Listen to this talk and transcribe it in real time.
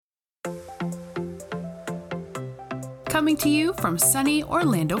Coming to you from sunny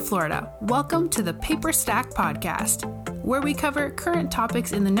Orlando, Florida. Welcome to the Paper Stack Podcast, where we cover current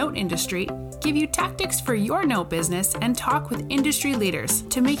topics in the note industry, give you tactics for your note business, and talk with industry leaders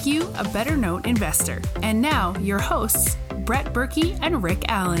to make you a better note investor. And now, your hosts, Brett Berkey and Rick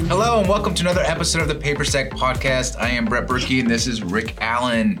Allen. Hello, and welcome to another episode of the Paper Stack Podcast. I am Brett Berkey, and this is Rick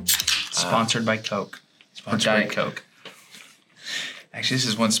Allen. Sponsored by Coke. Diet Coke. Actually, this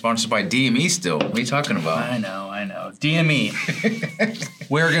is one sponsored by DME still. What are you talking about? I know. DME.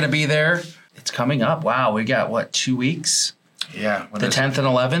 We're going to be there. It's coming up. Wow, we got, 2 weeks? Yeah. The 10th and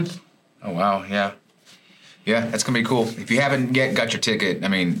 11th? Oh, wow, yeah. Yeah, that's going to be cool. If you haven't yet got your ticket,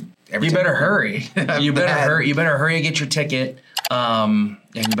 you better hurry. You better hurry and get your ticket, and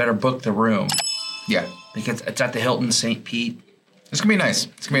you better book the room. Yeah. Because it's at the Hilton St. Pete. It's going to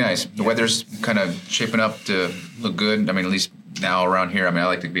be nice. The weather's kind of shaping up to look good. At least now around here. I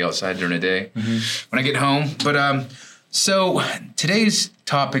like to be outside during the day when I get home. But so today's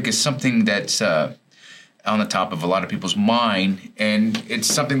topic is something that's on the top of a lot of people's mind, and it's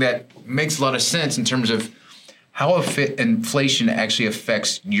something that makes a lot of sense in terms of how inflation actually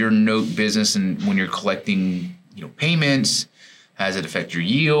affects your note business, and when you're collecting, payments. How does it affect your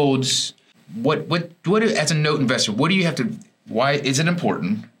yields? What as a note investor, what do you have to? Why is it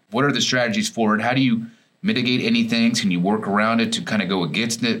important? What are the strategies for it? How do you mitigate any things? Can you work around it to kind of go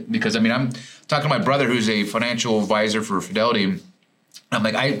against it? Because I'm talking to my brother who's a financial advisor for Fidelity. I'm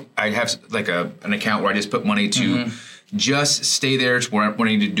like, I have like an account where I just put money to just stay there to where I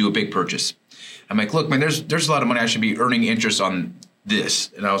need to do a big purchase. I'm like, look, man, there's a lot of money I should be earning interest on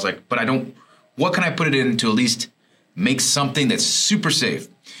this. And I was like, but what can I put it in to at least make something that's super safe?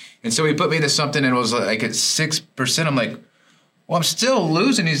 And so he put me into something and it was like at 6%. I'm like, well, I'm still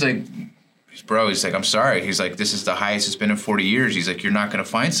losing. He's like, I'm sorry. He's like, this is the highest it's been in 40 years. He's like, you're not going to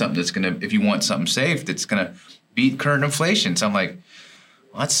find something that's going to, if you want something safe, that's going to beat current inflation. So I'm like,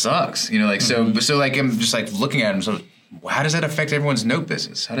 well, that sucks. So like, I'm just like looking at him. So how does that affect everyone's note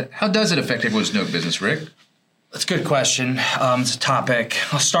business? How does it affect everyone's note business, Rick? That's a good question. It's a topic.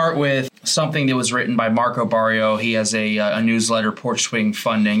 I'll start with something that was written by Marco Barrio. He has a newsletter, Porch Swing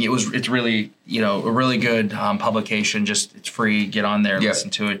Funding. It's really, a really good publication. It's free. Get on there, listen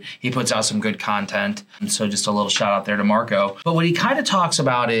to it. He puts out some good content. And so just a little shout out there to Marco. But what he kind of talks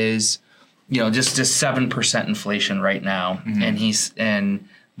about is, just 7% inflation right now. And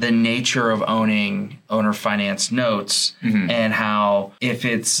the nature of owning owner finance notes and how if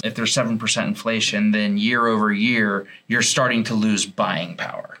there's 7% inflation, then year over year, you're starting to lose buying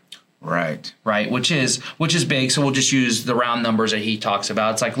power. Right. Which is big. So we'll just use the round numbers that he talks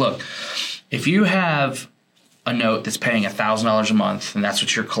about. It's like, look, if you have a note that's paying $1,000 a month, and that's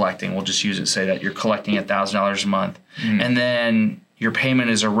what you're collecting, we'll just use it, say that you're collecting $1,000 a month, and then your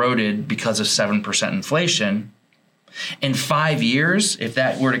payment is eroded because of 7% inflation. In 5 years, if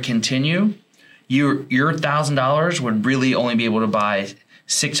that were to continue, your $1,000 would really only be able to buy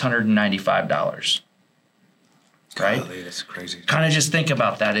 $695. Right? Golly, that's crazy. Kind of just think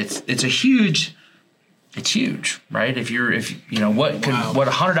about that. It's huge, right? What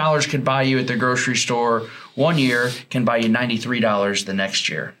 $100 could buy you at the grocery store 1 year can buy you $93 the next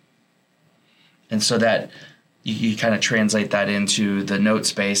year. And so that you kind of translate that into the note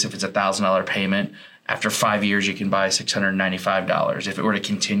space. If it's $1,000 payment, after 5 years, you can buy $695. If it were to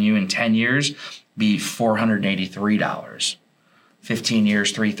continue in 10 years, be $483. 15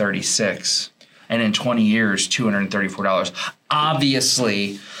 years, $336. And in 20 years, $234.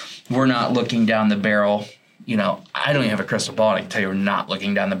 Obviously, we're not looking down the barrel. I don't even have a crystal ball. I can tell you we're not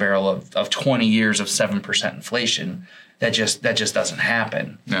looking down the barrel of 20 years of 7% inflation. That just doesn't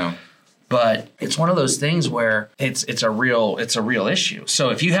happen. No. But it's one of those things where it's a real issue. So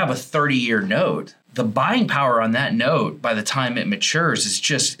if you have a 30-year note, the buying power on that note by the time it matures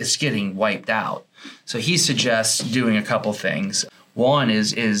it's getting wiped out. So he suggests doing a couple things. One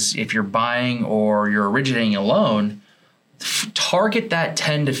is if you're buying or you're originating a loan, target that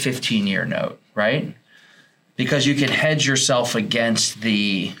 10 to 15-year note, right? Because you can hedge yourself against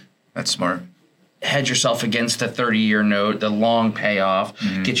That's smart. Hedge yourself against the 30-year note, the long payoff,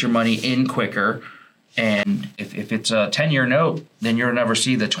 get your money in quicker. And if it's a 10-year note, then you'll never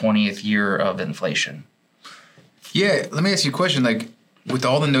see the 20th year of inflation. Yeah, let me ask you a question. Like, with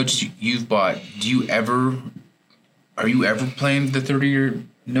all the notes you've bought, are you ever playing the 30-year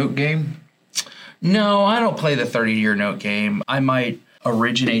note game? No, I don't play the 30-year note game. I might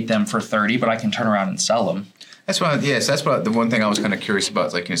originate them for 30, but I can turn around and sell them. That's what the one thing I was kind of curious about.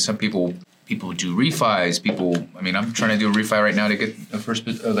 Is like, some people do refis. I'm trying to do a refi right now to get the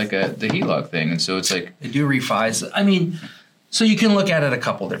HELOC thing, and so it's like they do refis. So you can look at it a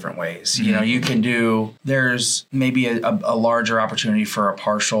couple different ways. You know, you can there's maybe a larger opportunity for a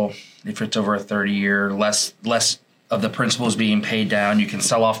partial if it's over a 30-year, less of the principal is being paid down. You can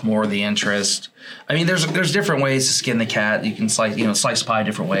sell off more of the interest. I mean, there's different ways to skin the cat. You can slice pie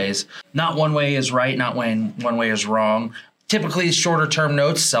different ways. Not one way is right. Not one way is wrong. Typically, shorter term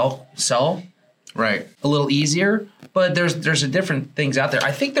notes sell right a little easier, but there's different things out there.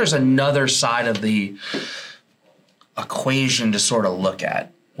 I think there's another side of the equation to sort of look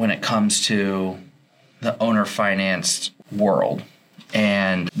at when it comes to the owner financed world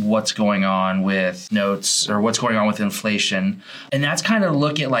and what's going on with notes or what's going on with inflation. And that's kind of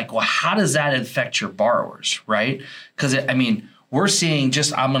look at like, well, how does that affect your borrowers, right? Because we're seeing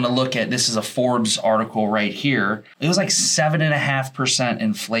I'm going to look at, this is a Forbes article right here. It was like 7.5%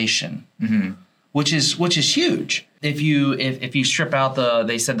 inflation, which is huge. If you strip out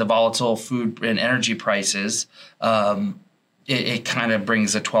they said the volatile food and energy prices, it kind of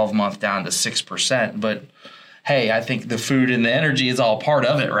brings the 12-month down to 6%. But hey, I think the food and the energy is all part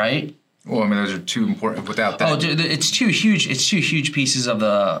of it, right? Well, those are two important. Without that, it's two huge pieces of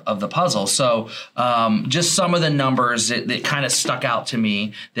the puzzle. So, just some of the numbers that kind of stuck out to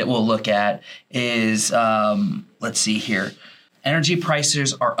me that we'll look at is, let's see here, energy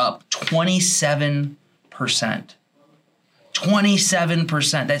prices are up 27%.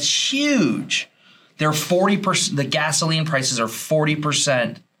 27%. That's huge. They're 40%. The gasoline prices are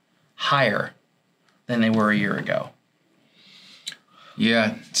 40% higher than they were a year ago.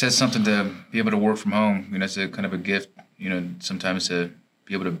 Yeah, it says something to be able to work from home. It's a kind of a gift, sometimes to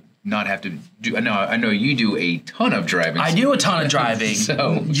be able to not have to do. I know you do a ton of driving. I do a ton of driving.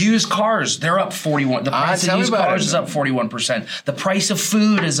 So used cars, they're up 41%. The price of used cars is up 41%. The price of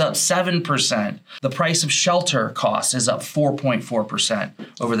food is up 7%. The price of shelter cost is up 4.4%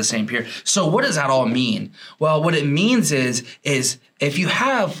 over the same period. So what does that all mean? Well, what it means is if you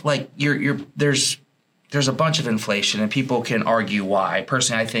have like there's a bunch of inflation, and people can argue why.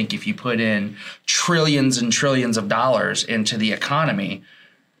 Personally, I think if you put in trillions and trillions of dollars into the economy,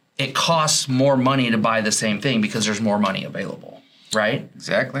 it costs more money to buy the same thing because there's more money available, right?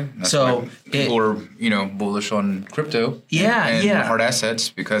 Exactly. That's so why people are, bullish on crypto and hard assets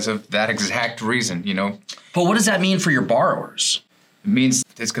because of that exact reason, But what does that mean for your borrowers? It means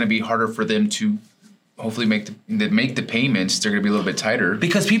it's going to be harder for them to hopefully make the payments. They're going to be a little bit tighter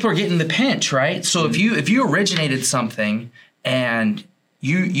because people are getting the pinch, right? So if you originated something and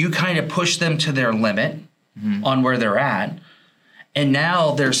you kind of push them to their limit on where they're at, and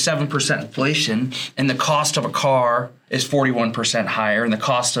now there's 7% inflation, and the cost of a car is 41% higher, and the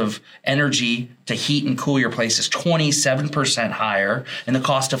cost of energy to heat and cool your place is 27% higher, and the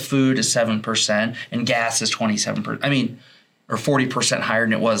cost of food is 7%, and gas is 27%. Or 40% higher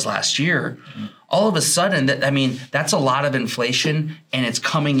than it was last year. All of a sudden, that's a lot of inflation, and it's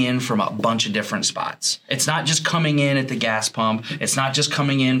coming in from a bunch of different spots. It's not just coming in at the gas pump. It's not just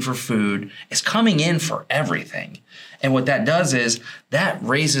coming in for food. It's coming in for everything. And what that does is that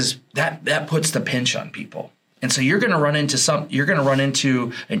puts the pinch on people. And so you're going to run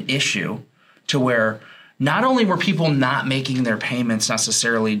into an issue to where not only were people not making their payments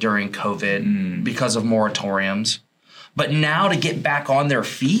necessarily during COVID because of moratoriums, but now to get back on their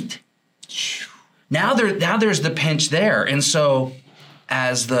feet, now there's the pinch there. And so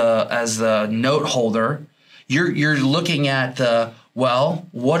as the note holder, you're looking at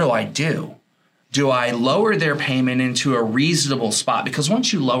what do I do? Do I lower their payment into a reasonable spot? Because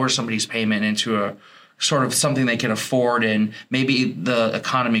once you lower somebody's payment into a sort of something they can afford and maybe the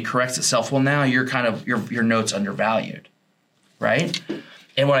economy corrects itself, well, now you're kind of your note's undervalued, right?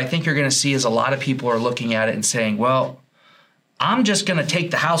 And what I think you're going to see is a lot of people are looking at it and saying, well, I'm just going to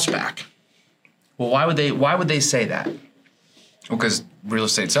take the house back. Well, why would they say that? Well, because real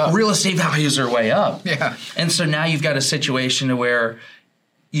estate's up. Real estate values are way up. Yeah. And so now you've got a situation where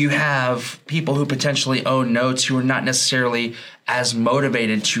you have people who potentially own notes who are not necessarily as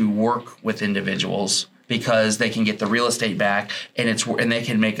motivated to work with individuals because they can get the real estate back and they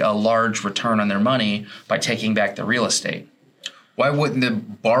can make a large return on their money by taking back the real estate. Why wouldn't the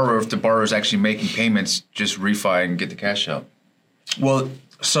borrower, if the borrower is actually making payments, just refi and get the cash out? Well,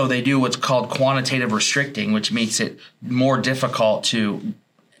 so they do what's called quantitative restricting, which makes it more difficult to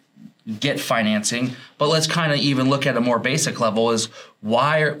get financing. But let's kind of even look at a more basic level is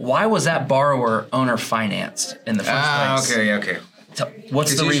why was that borrower owner financed in the first place? Okay. So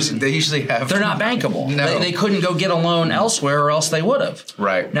what's the reason? They usually have. They're not bankable. No. They couldn't go get a loan elsewhere or else they would have.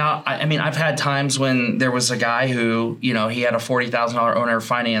 Right. Now, I've had times when there was a guy who, he had a $40,000 owner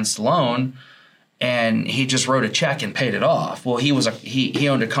financed loan and he just wrote a check and paid it off. Well, he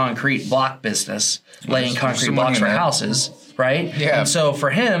owned a concrete block business, laying concrete blocks for houses, right? Yeah. And so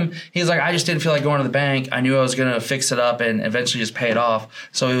for him, he's like, I just didn't feel like going to the bank. I knew I was going to fix it up and eventually just pay it off.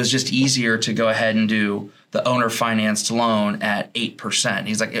 So it was just easier to go ahead and do the owner financed loan at 8%.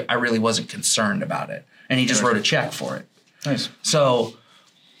 He's like, I really wasn't concerned about it. And he just wrote a check for it. Nice. So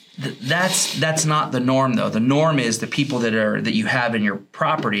that's not the norm, though. The norm is the people that you have in your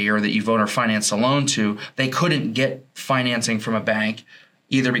property or that you've owner financed a loan to, they couldn't get financing from a bank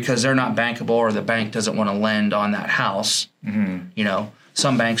either because they're not bankable or the bank doesn't want to lend on that house. Mm-hmm. You know,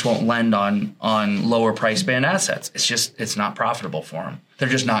 some banks won't lend on lower price band assets. It's not profitable for them. They're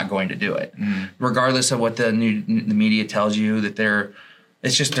just not going to do it, regardless of what the media tells you that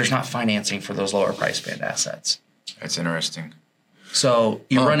there's not financing for those lower price band assets. That's interesting. So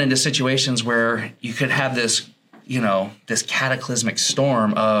you run into situations where you could have this cataclysmic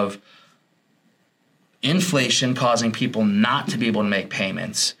storm of inflation causing people not to be able to make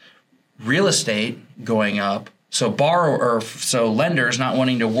payments, real estate going up, so lenders not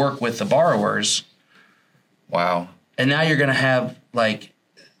wanting to work with the borrowers. Wow. And now you're going to have like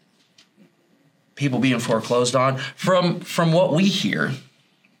people being foreclosed on. From what we hear,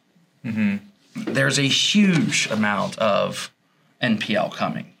 there's a huge amount of NPL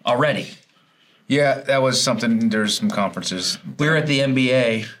coming already. Yeah, that was something. There's some conferences. We were at the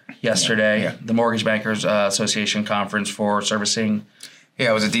MBA yesterday, the Mortgage Bankers Association conference for servicing.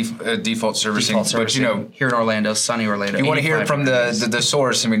 Yeah, it was a default servicing. But here in Orlando, sunny Orlando. You want to hear it from the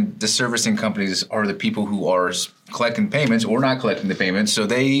source. I mean, the servicing companies are the people who are collecting payments or not collecting the payments, so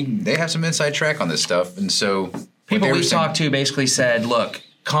they have some inside track on this stuff. And so people we talked to basically said, look,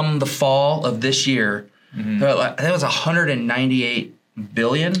 come the fall of this year, that was 198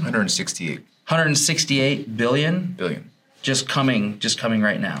 billion. 168 billion. Just coming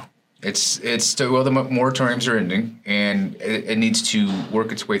right now. It's the moratoriums are ending, and it needs to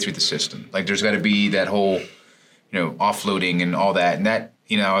work its way through the system. Like there's got to be that whole, offloading and all that. And that,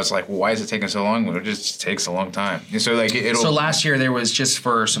 I was like, well, why is it taking so long? Well, it just takes a long time. And so like So last year there was, just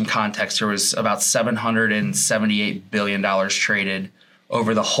for some context, there was about $778 billion traded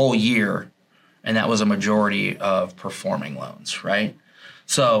over the whole year, and that was a majority of performing loans, right?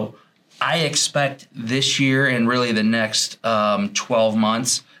 So I expect this year and really the next 12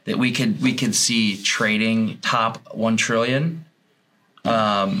 months that we could see trading top $1 trillion,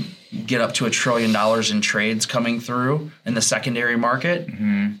 get up to $1 trillion in trades coming through in the secondary market.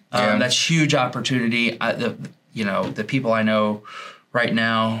 That's huge opportunity. The people I know right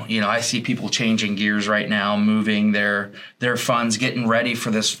now, I see people changing gears right now, moving their funds, getting ready for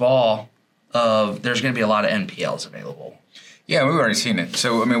this fall. There's going to be a lot of NPLs available. Yeah, we've already seen it.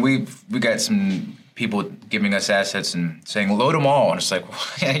 So I mean, we got some people giving us assets and saying load them all, and it's like,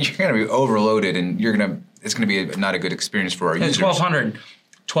 well, you're going to be overloaded, and it's going to be not a good experience for our users.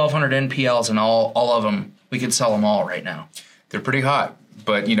 1,200 NPLs, and all of them, we could sell them all right now. They're pretty hot,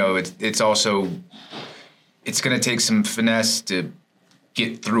 but it's also it's going to take some finesse to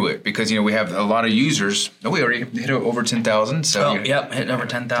get through it because we have a lot of users. We already hit over 10,000. So hit over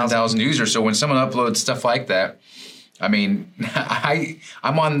 10,000 users. So when someone uploads stuff like that, I mean,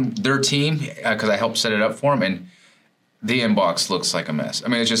 I'm on their team because I helped set it up for them, and the inbox looks like a mess. I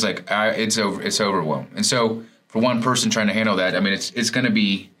mean, it's just like it's overwhelmed. And so for one person trying to handle that, I mean, it's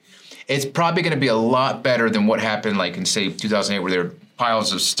probably going to be a lot better than what happened like in say 2008 where there were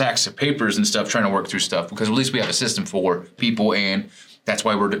piles of stacks of papers and stuff trying to work through stuff because at least we have a system for people, and that's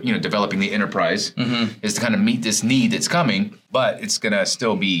why we're developing the enterprise is to kind of meet this need that's coming, but it's going to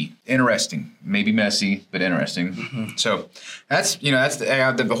still be interesting, maybe messy, but interesting. So that's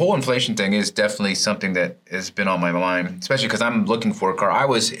the whole inflation thing is definitely something that has been on my mind, especially because I'm looking for a car. I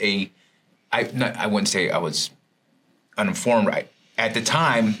wouldn't say I was uninformed. At the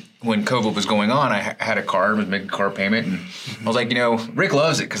time when COVID was going on, I had a car, was making a car payment, and I was like, Rick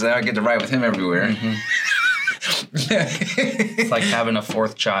loves it because I get to ride with him everywhere. It's like having a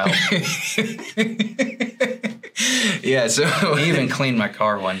fourth child. Yeah, so he even cleaned my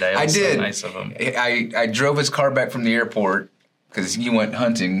car one day. I did. So nice of him. I drove his car back from the airport because he went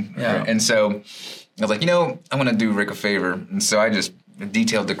hunting, and so I was like, I'm going to do Rick a favor, and so I just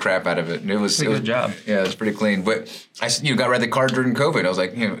detailed the crap out of it. And it was a good job. Yeah, it was pretty clean. But I got rid of the car during COVID. I was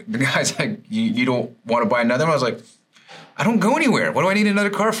like, the guy's like, you don't want to buy another one? I was like, I don't go anywhere. What do I need another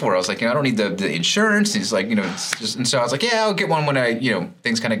car for? I was like, I don't need the insurance. He's like, it's just, and so I was like, yeah, I'll get one when I,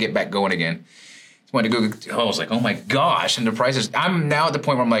 things kind of get back going again. I was like, oh my gosh. And the prices, I'm now at the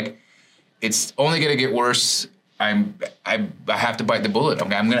point where I'm like, it's only going to get worse. I have to bite the bullet. I'm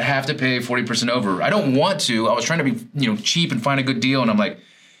going to have to pay 40% over. I don't want to. I was trying to be, cheap and find a good deal. And I'm like,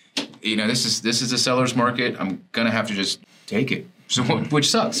 this is a seller's market. I'm going to have to just take it. So, which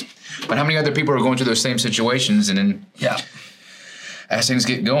sucks. But how many other people are going through those same situations? And then as things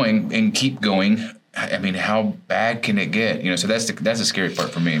get going and keep going, I mean, how bad can it get? So that's the scary part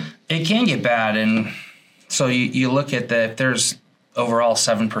for me. It can get bad, and so you look at if there's overall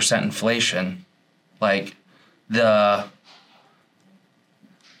 7% inflation, like the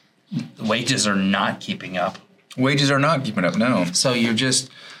wages are not keeping up. Wages are not keeping up, no. So you're just,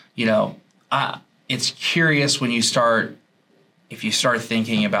 it's curious when if you start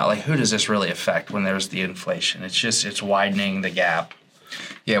thinking about like who does this really affect when there's the inflation? It's widening the gap.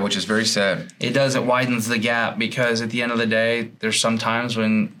 Yeah, which is very sad. It does. It widens the gap because at the end of the day, there's some times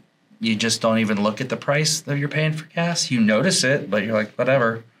when you just don't even look at the price that you're paying for gas. You notice it, but you're like,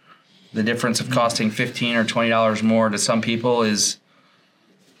 whatever. The difference of costing $15 or $20 more to some people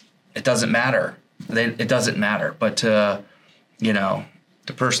it doesn't matter. It doesn't matter. But to,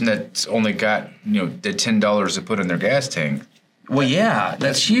 the person that's only got, the $10 to put in their gas tank. Well, yeah,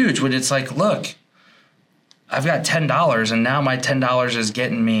 that's huge. When it's like, look, I've got $10 and now my $10 is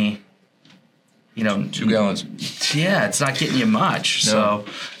getting me, 2 gallons. Yeah, it's not getting you much. No. So,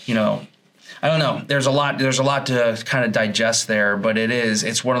 I don't know. There's a lot to kind of digest there, but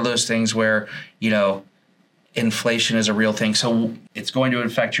it's one of those things where, inflation is a real thing. So it's going to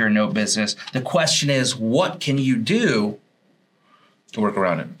affect your note business. The question is, what can you do to work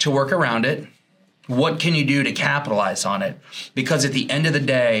around it? What can you do to capitalize on it? Because at the end of the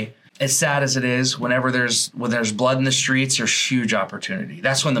day, as sad as it is, when there's blood in the streets, there's huge opportunity.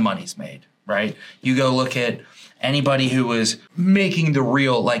 That's when the money's made, right? You go look at anybody who was making the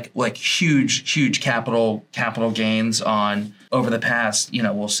real like huge capital gains on over the past,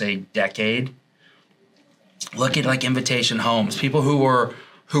 we'll say decade. Look at like Invitation Homes, people who were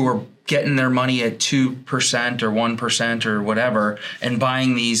getting their money at 2% or 1% or whatever and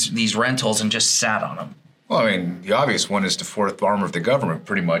buying these rentals and just sat on them. Well, I mean, the obvious one is the fourth arm of the government,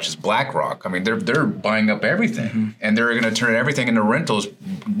 pretty much, is BlackRock. I mean, they're buying up everything, and they're going to turn everything into rentals,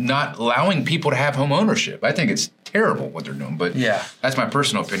 not allowing people to have home ownership. I think it's terrible what they're doing, but yeah, that's my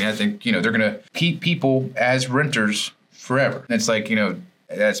personal opinion. I think they're going to keep people as renters forever. And it's like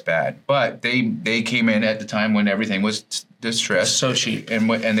that's bad. But they came in at the time when everything was distressed, so cheap,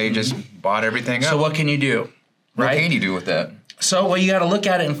 and they just bought everything up. So what can you do? Right? What can you do with that? So you got to look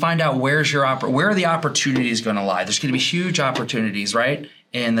at it and find out where are the opportunities going to lie. There's going to be huge opportunities, right,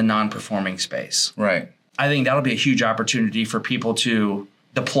 in the non-performing space. Right. I think that'll be a huge opportunity for people to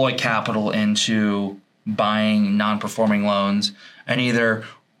deploy capital into buying non-performing loans and either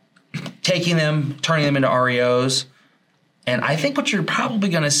taking them, turning them into REOs. And I think what you're probably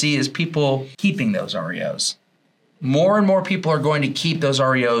going to see is people keeping those REOs. More and more people are going to keep those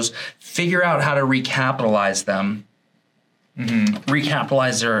REOs, figure out how to recapitalize them,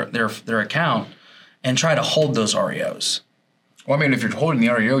 recapitalize their account, and try to hold those REOs. Well, I mean, if you're holding the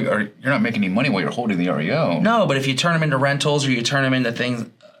REO, you're not making any money while you're holding the REO. No, but if you turn them into rentals or you turn them into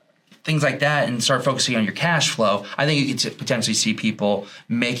things like that and start focusing on your cash flow, I think you could potentially see people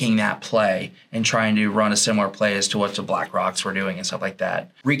making that play and trying to run a similar play as to what the BlackRocks were doing and stuff like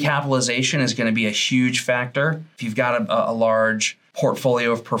that. Recapitalization is going to be a huge factor. If you've got a large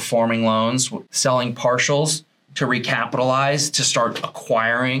portfolio of performing loans, selling partials to recapitalize, to start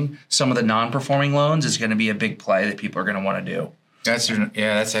acquiring some of the non-performing loans is going to be a big play that people are going to want to do. That's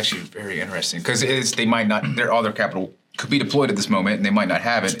actually very interesting because they might not, all their capital could be deployed at this moment and they might not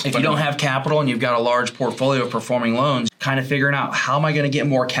have it. If you don't have capital and you've got a large portfolio of performing loans, kind of figuring out how am I going to get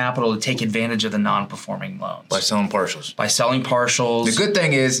more capital to take advantage of the non-performing loans? By selling partials. The good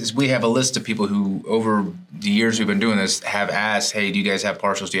thing is we have a list of people who over the years we've been doing this have asked, hey, do you guys have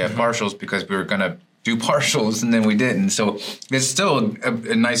partials? Do you have partials? Because we were going to do partials and then we didn't. So it's still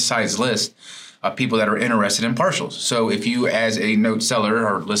a nice sized list of people that are interested in partials. So if you as a note seller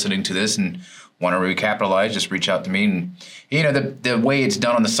are listening to this and want to recapitalize, just reach out to me. And the way it's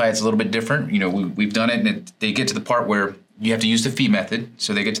done on the site is a little bit different. We've done it, and they get to the part where you have to use the fee method.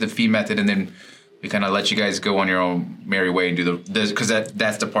 So they get to the fee method, and then we kind of let you guys go on your own merry way and do because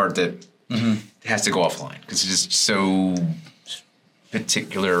that's the part that has to go offline because it's just so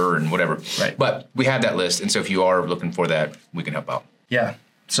particular and whatever. Right. But we have that list, and so if you are looking for that, we can help out. Yeah.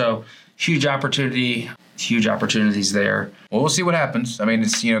 So huge opportunities there. Well, we'll see what happens. I mean,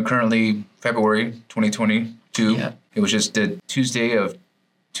 it's currently February 2022. Yeah. It was just the Tuesday of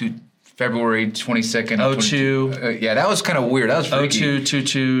February 22nd. 02. Yeah, that was kind of weird. That was freaky.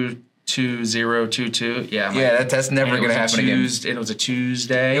 02/22/2022. Yeah. That's never going to happen again. It was a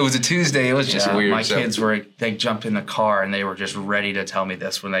Tuesday. It was just weird. My kids they jumped in the car and they were just ready to tell me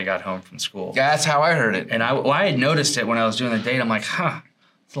this when they got home from school. Yeah, that's how I heard it. And I had noticed it when I was doing the date. I'm like,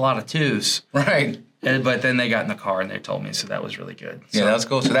 it's a lot of twos. Right. But then they got in the car and they told me, so that was really good. Yeah, that was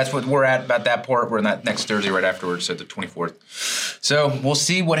cool. So that's what we're at about that part. We're in that next Thursday right afterwards, so the 24th. So we'll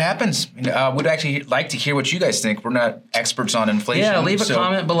see what happens. We'd actually like to hear what you guys think. We're not experts on inflation. Yeah, leave a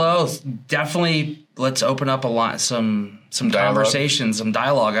comment below. Definitely, let's open up some conversations, some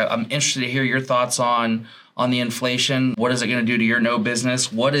dialogue. I'm interested to hear your thoughts on the inflation. What is it going to do to your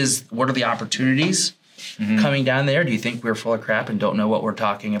business? What are the opportunities coming down there? Do you think we're full of crap and don't know what we're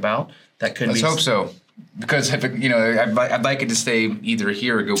talking about? That could Let's hope so. Because if I'd like it to stay either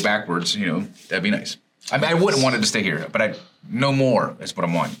here or go backwards. That'd be nice. I mean, I wouldn't want it to stay here, but no more is what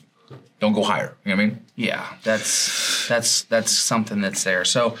I want. Don't go higher. You know what I mean? Yeah, that's something that's there.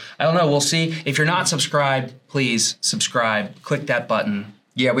 So I don't know. We'll see. If you're not subscribed, please subscribe. Click that button.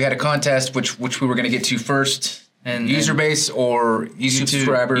 Yeah, we had a contest which we were going to get to first. And user base or YouTube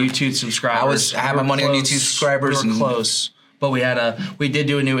subscriber. YouTube subscribers. I have my money on YouTube subscribers. We're close. But we did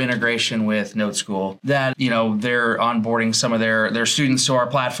do a new integration with Note School that, they're onboarding some of their students to our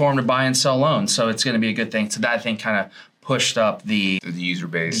platform to buy and sell loans. So it's going to be a good thing. So that, I think, kind of pushed up the user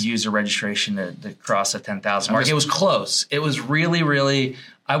base, the user registration to cross the 10,000 mark. It was close. It was really, really.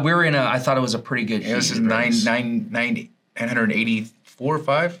 I thought it was a pretty good. It was 984 or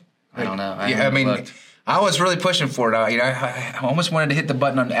 5. I don't know. I was really pushing for it. I almost wanted to hit the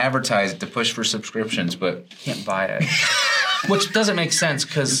button on advertise to push for subscriptions, but can't buy it. Which doesn't make sense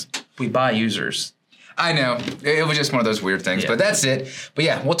because we buy users. I know. It was just one of those weird things, but that's it. But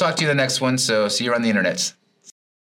yeah, we'll talk to you in the next one. So see you on the internets.